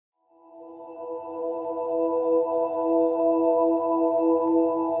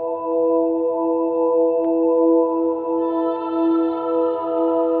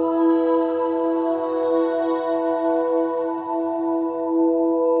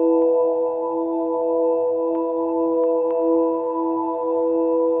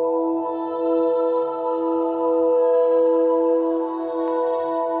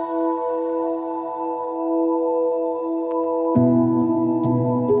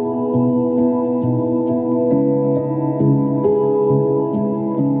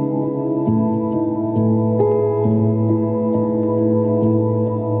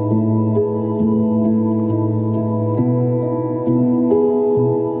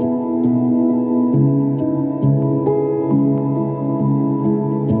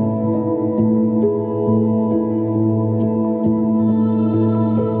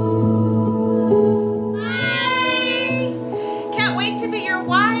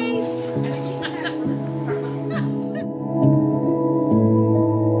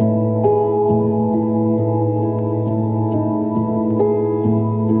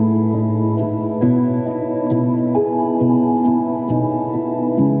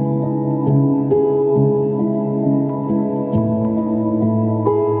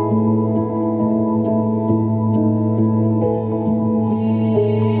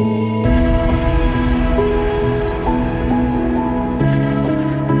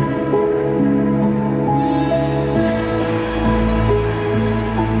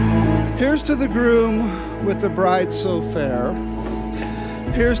Here's to the groom with the bride so fair.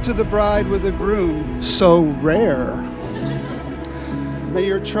 Here's to the bride with a groom so rare. May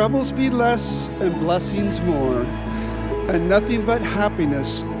your troubles be less and blessings more, and nothing but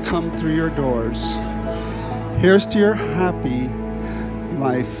happiness come through your doors. Here's to your happy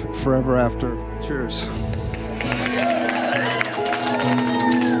life forever after. Cheers.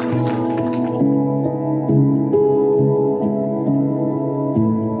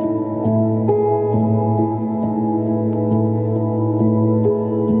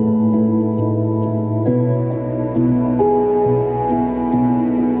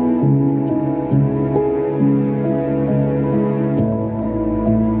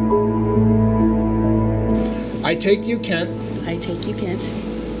 I take you, Kent. I take you, Kent.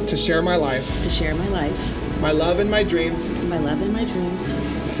 To share my life. To share my life. My love and my dreams. My love and my dreams.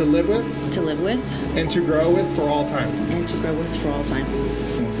 To live with. To live with. And to grow with for all time. And to grow with for all time.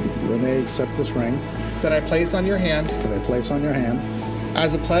 Renee, accept this ring. That I place on your hand. That I place on your hand.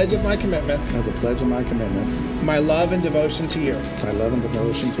 As a pledge of my commitment. As a pledge of my commitment. My love and devotion to you. My love and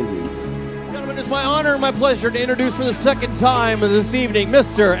devotion to you. Gentlemen, it's my honor and my pleasure to introduce for the second time this evening,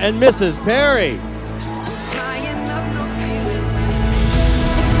 Mr. and Mrs. Perry.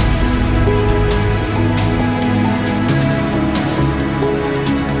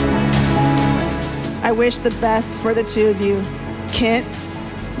 I wish the best for the two of you. Kent,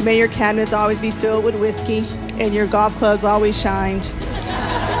 may your cabinets always be filled with whiskey and your golf clubs always shined.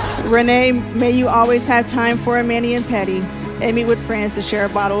 Renee, may you always have time for a mani and pedi and meet with friends to share a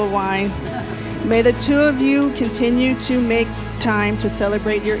bottle of wine. May the two of you continue to make time to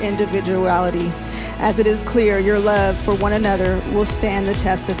celebrate your individuality, as it is clear your love for one another will stand the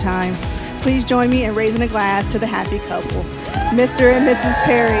test of time. Please join me in raising a glass to the happy couple, Mr. and Mrs.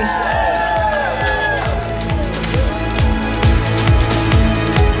 Perry.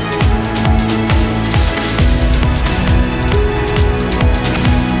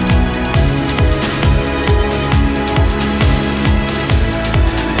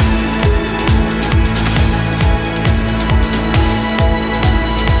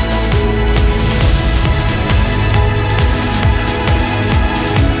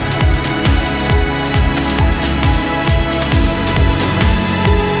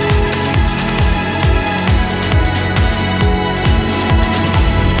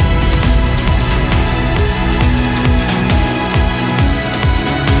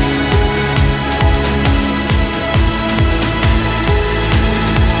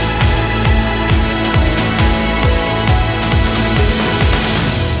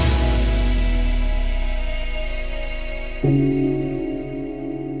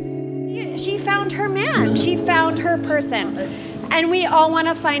 She found her man. She found her person. And we all want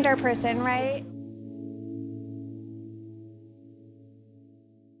to find our person, right?